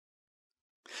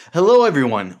Hello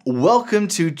everyone, welcome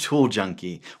to Tool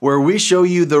Junkie, where we show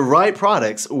you the right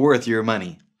products worth your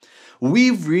money.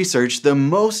 We've researched the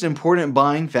most important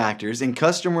buying factors in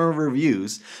customer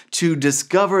reviews to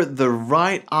discover the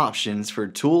right options for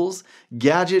tools,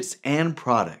 gadgets, and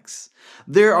products.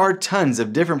 There are tons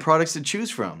of different products to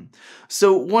choose from,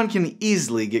 so one can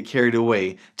easily get carried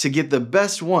away to get the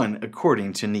best one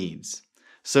according to needs.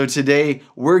 So today,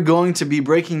 we're going to be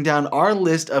breaking down our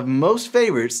list of most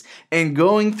favorites and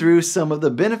going through some of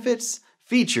the benefits,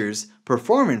 features,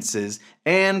 performances,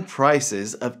 and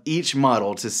prices of each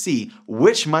model to see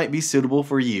which might be suitable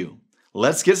for you.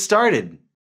 Let's get started!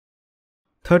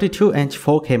 32-inch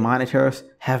 4K monitors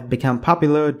have become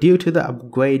popular due to the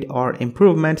upgrade or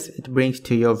improvements it brings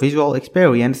to your visual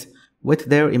experience with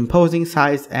their imposing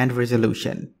size and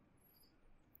resolution.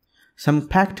 Some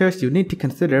factors you need to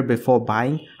consider before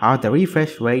buying are the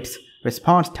refresh rates,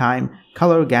 response time,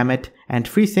 color gamut, and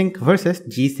FreeSync versus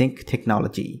G-Sync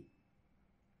technology.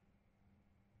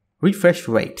 Refresh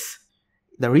rates.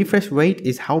 The refresh rate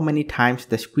is how many times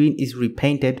the screen is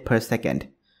repainted per second.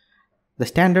 The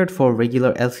standard for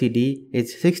regular LCD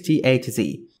is 60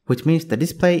 Hz, which means the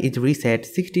display is reset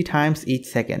 60 times each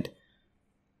second.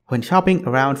 When shopping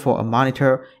around for a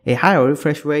monitor, a higher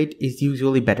refresh rate is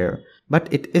usually better, but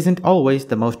it isn't always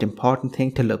the most important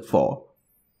thing to look for.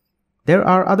 There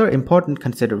are other important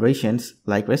considerations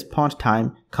like response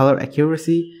time, color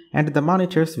accuracy, and the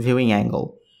monitor's viewing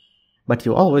angle. But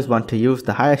you always want to use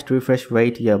the highest refresh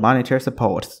rate your monitor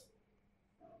supports.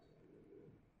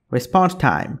 Response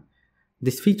time.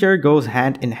 This feature goes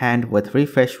hand in hand with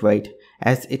refresh rate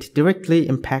as it directly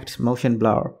impacts motion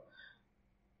blur.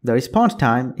 The response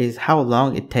time is how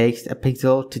long it takes a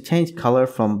pixel to change color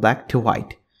from black to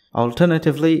white.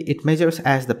 Alternatively, it measures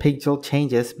as the pixel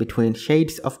changes between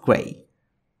shades of gray.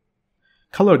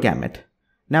 Color gamut.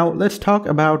 Now let's talk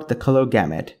about the color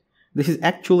gamut. This is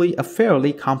actually a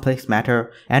fairly complex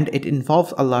matter and it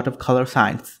involves a lot of color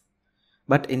science.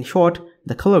 But in short,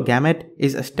 the color gamut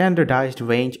is a standardized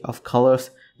range of colors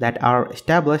that are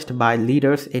established by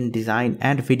leaders in design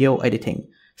and video editing,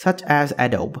 such as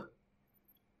Adobe.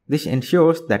 This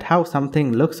ensures that how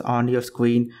something looks on your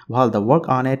screen while the work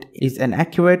on it is an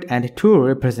accurate and true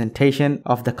representation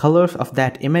of the colors of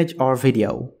that image or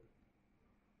video.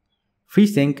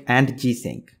 FreeSync and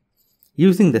G-Sync.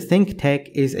 Using the sync tech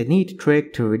is a neat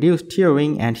trick to reduce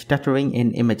tearing and stuttering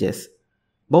in images.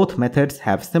 Both methods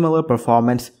have similar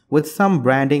performance with some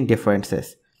branding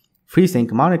differences.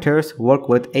 FreeSync monitors work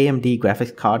with AMD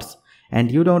graphics cards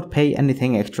and you don't pay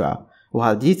anything extra,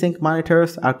 while G-Sync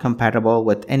monitors are compatible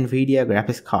with NVIDIA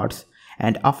graphics cards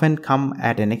and often come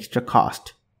at an extra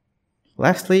cost.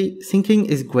 Lastly, syncing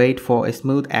is great for a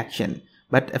smooth action,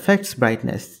 but affects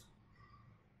brightness.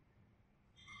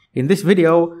 In this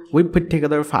video, we put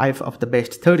together 5 of the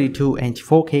best 32-inch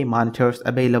 4K monitors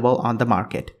available on the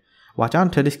market. Watch on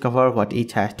to discover what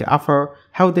each has to offer,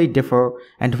 how they differ,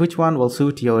 and which one will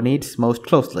suit your needs most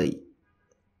closely.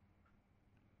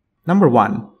 Number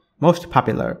 1. Most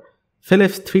popular.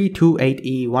 Philips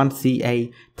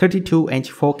 328E1CA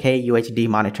 32-inch 4K UHD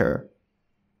monitor.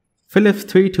 Philips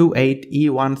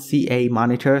 328E1CA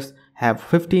monitors have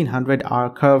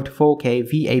 1500R curved 4K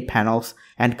VA panels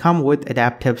and come with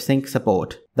adaptive sync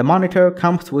support. The monitor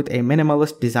comes with a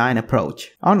minimalist design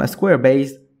approach. On a square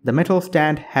base, the metal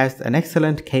stand has an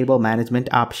excellent cable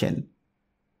management option.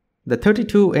 The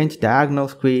 32-inch diagonal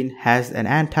screen has an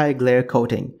anti-glare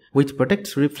coating, which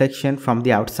protects reflection from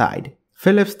the outside.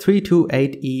 Philips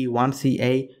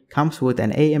 328E1CA comes with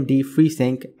an AMD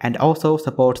FreeSync and also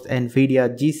supports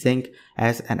NVIDIA G-Sync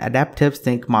as an adaptive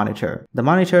sync monitor. The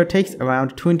monitor takes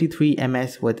around 23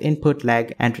 ms with input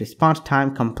lag and response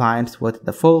time compliance with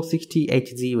the full 60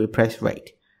 Hz refresh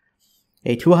rate.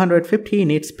 A 250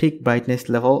 nits peak brightness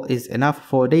level is enough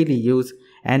for daily use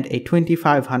and a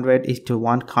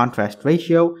 2500:1 contrast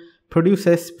ratio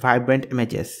produces vibrant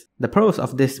images. The pros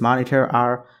of this monitor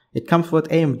are it comes with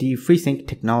AMD FreeSync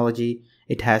technology,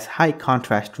 it has high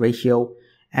contrast ratio,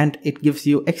 and it gives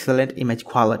you excellent image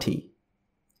quality.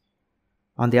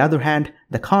 On the other hand,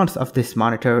 the cons of this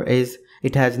monitor is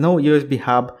it has no USB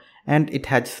hub and it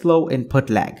has slow input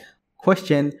lag.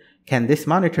 Question: can this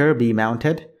monitor be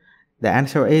mounted? The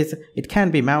answer is it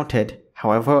can be mounted,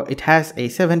 however it has a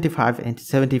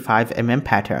 75x75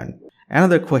 pattern.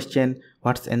 Another question: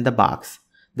 what's in the box?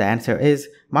 The answer is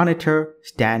monitor,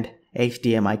 stand,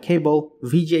 HDMI cable,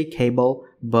 VGA cable,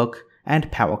 book, and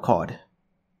power cord.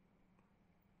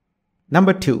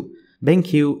 Number 2.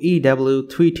 BenQ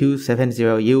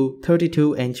EW3270U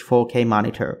 32-inch 4K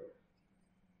monitor.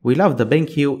 We love the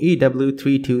BenQ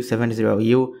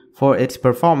EW3270U for its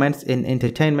performance in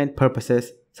entertainment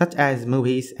purposes such as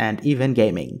movies and even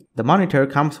gaming. The monitor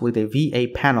comes with a VA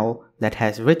panel that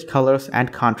has rich colors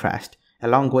and contrast,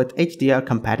 along with HDR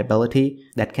compatibility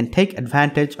that can take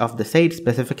advantage of the said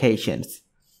specifications.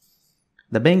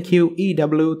 The BenQ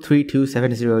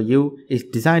EW3270U is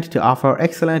designed to offer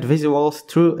excellent visuals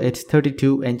through its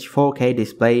 32-inch 4K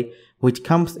display, which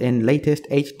comes in latest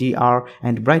HDR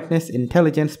and brightness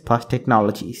intelligence plus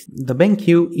technologies. The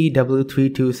BenQ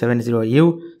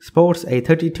EW3270U sports a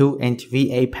 32-inch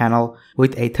VA panel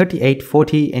with a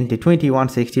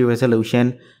 3840x2160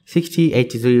 resolution, 60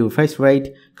 Hz refresh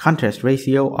rate, contrast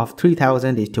ratio of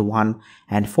 3000:1,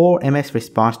 and 4 ms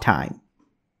response time.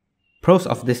 Pros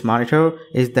of this monitor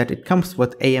is that it comes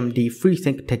with AMD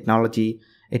FreeSync technology,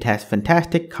 it has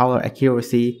fantastic color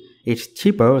accuracy, it's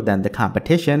cheaper than the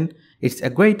competition, it's a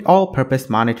great all-purpose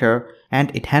monitor, and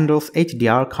it handles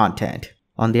HDR content.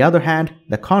 On the other hand,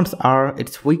 the cons are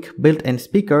its weak built-in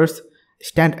speakers,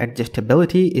 stand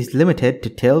adjustability is limited to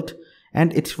tilt,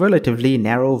 and its relatively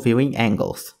narrow viewing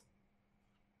angles.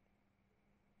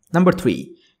 Number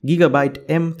 3. GIGABYTE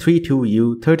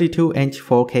M32U 32-inch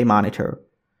 4K monitor.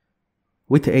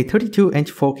 With a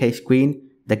 32-inch 4K screen,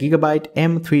 the GIGABYTE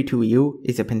M32U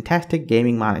is a fantastic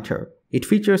gaming monitor. It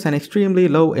features an extremely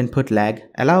low input lag,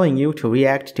 allowing you to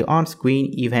react to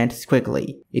on-screen events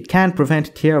quickly. It can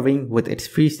prevent tearing with its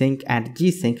FreeSync and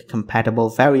G-Sync compatible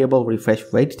variable refresh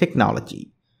rate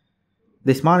technology.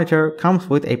 This monitor comes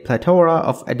with a plethora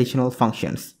of additional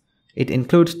functions. It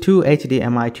includes 2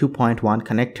 HDMI 2.1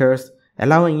 connectors,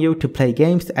 allowing you to play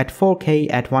games at 4K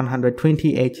at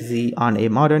 120 Hz on a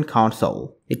modern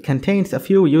console. It contains a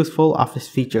few useful office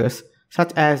features,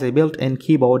 such as a built-in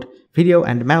keyboard, video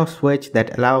and mouse switch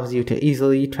that allows you to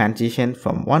easily transition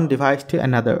from one device to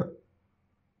another.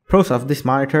 Pros of this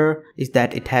monitor is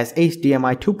that it has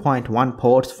HDMI 2.1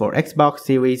 ports for Xbox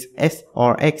Series S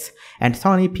or X and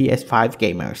Sony PS5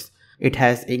 gamers. It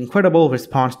has incredible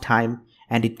response time,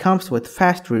 and it comes with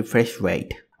fast refresh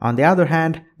rate. On the other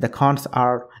hand, the cons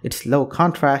are its low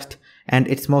contrast, and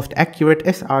its most accurate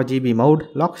sRGB mode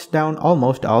locks down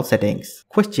almost all settings.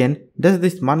 Question: does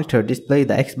this monitor display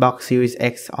the Xbox Series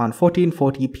X on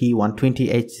 1440p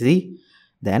 120Hz?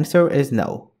 The answer is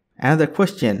no. Another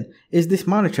question: is this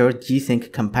monitor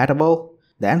G-Sync compatible?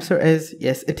 The answer is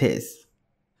yes, it is.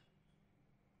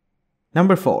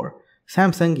 Number 4.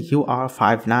 Samsung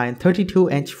UR59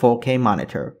 32-inch 4K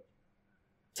monitor.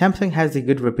 Samsung has a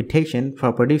good reputation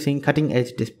for producing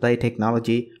cutting-edge display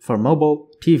technology for mobile,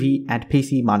 TV, and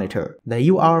PC monitor. The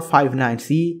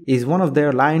UR59C is one of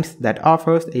their lines that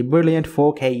offers a brilliant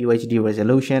 4K UHD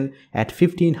resolution at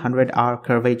 1500R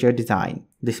curvature design.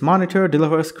 This monitor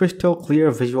delivers crystal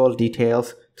clear visual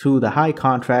details through the high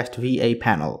contrast VA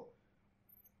panel.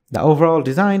 The overall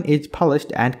design is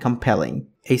polished and compelling.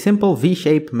 A simple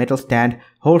V-shaped metal stand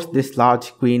holds this large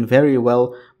screen very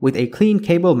well with a clean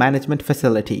cable management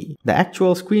facility. The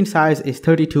actual screen size is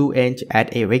 32-inch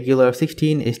at a regular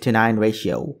 16:9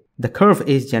 ratio. The curve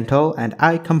is gentle and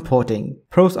eye-comforting.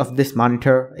 Pros of this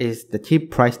monitor is the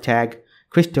cheap price tag,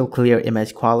 crystal clear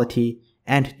image quality,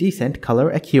 and decent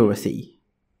color accuracy.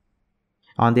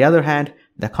 On the other hand,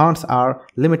 the cons are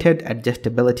limited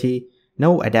adjustability,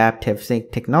 no adaptive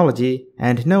sync technology,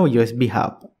 and no USB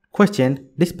hub. Question: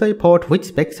 DisplayPort which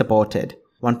spec supported?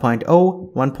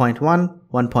 1.0, 1.1,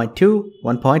 1.2,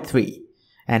 1.3.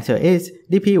 Answer is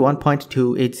DP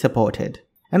 1.2 is supported.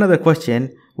 Another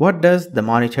question: what does the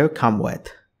monitor come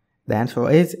with? The answer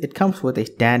is it comes with a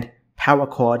stand, power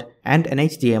cord, and an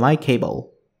HDMI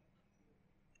cable.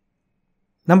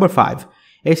 Number 5.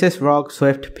 ASUS ROG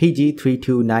Swift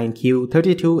PG329Q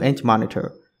 32-inch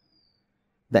monitor.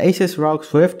 The ASUS ROG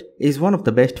Swift is one of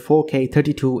the best 4K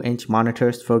 32-inch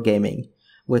monitors for gaming,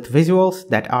 with visuals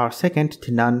that are second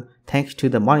to none thanks to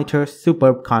the monitor's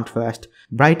superb contrast,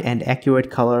 bright and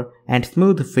accurate color, and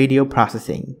smooth video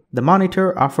processing. The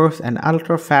monitor offers an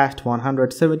ultra-fast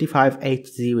 175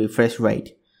 Hz refresh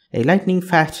rate, a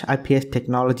lightning-fast IPS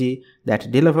technology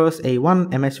that delivers a 1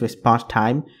 ms response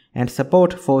time and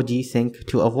support for G-Sync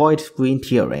to avoid screen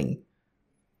tearing.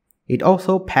 It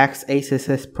also packs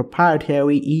ASUS's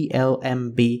proprietary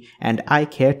ELMB and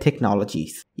iCare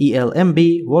technologies.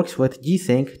 ELMB works with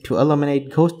G-Sync to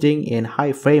eliminate ghosting in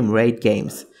high frame rate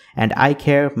games, and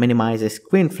iCare minimizes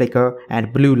screen flicker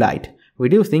and blue light,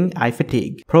 reducing eye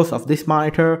fatigue. Pros of this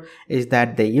monitor is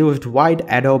that they used wide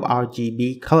Adobe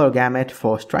RGB color gamut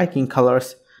for striking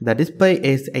colors. The display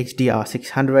is HDR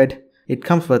 600. It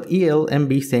comes with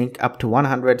ELMB sync up to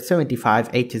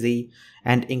 175 Hz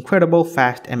and incredible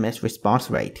fast ms response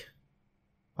rate.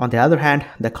 On the other hand,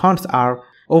 the cons are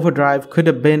overdrive could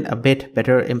have been a bit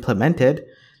better implemented,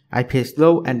 IPS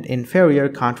low and inferior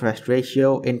contrast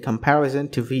ratio in comparison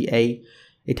to VA.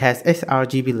 It has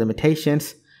sRGB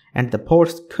limitations, and the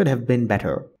ports could have been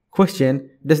better. Question: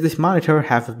 does this monitor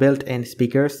have built-in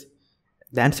speakers?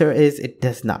 The answer is it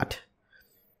does not.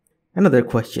 Another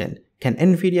question: can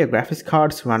NVIDIA graphics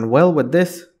cards run well with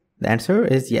this? The answer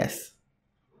is yes.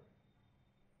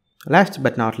 Last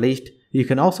but not least, you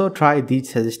can also try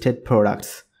these suggested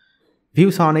products.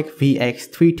 ViewSonic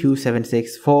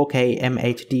VX3276 4K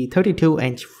MHD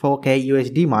 32-inch 4K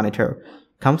UHD monitor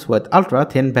comes with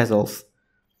ultra-thin bezels.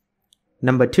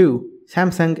 Number 2.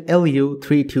 Samsung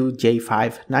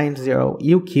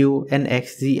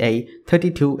LU32J590UQ-NXZA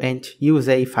 32-inch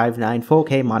UZ59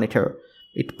 4K monitor.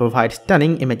 It provides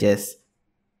stunning images.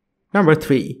 Number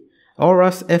 3.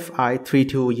 Aorus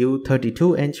FI32U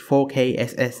 32-inch 4K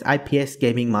SS IPS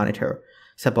gaming monitor.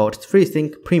 Supports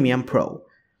FreeSync Premium Pro.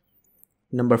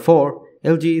 Number 4.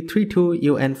 LG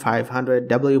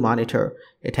 32UN500W monitor.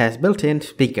 It has built-in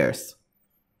speakers.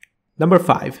 Number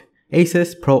 5.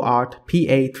 ASUS ProArt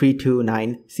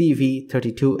PA329CV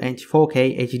 32-inch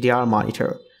 4K HDR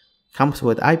monitor. Comes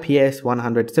with IPS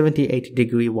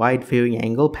 178-degree wide viewing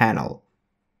angle panel.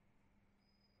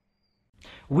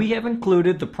 We have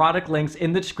included the product links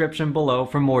in the description below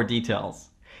for more details.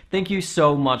 Thank you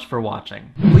so much for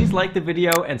watching. Please like the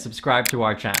video and subscribe to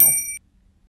our channel.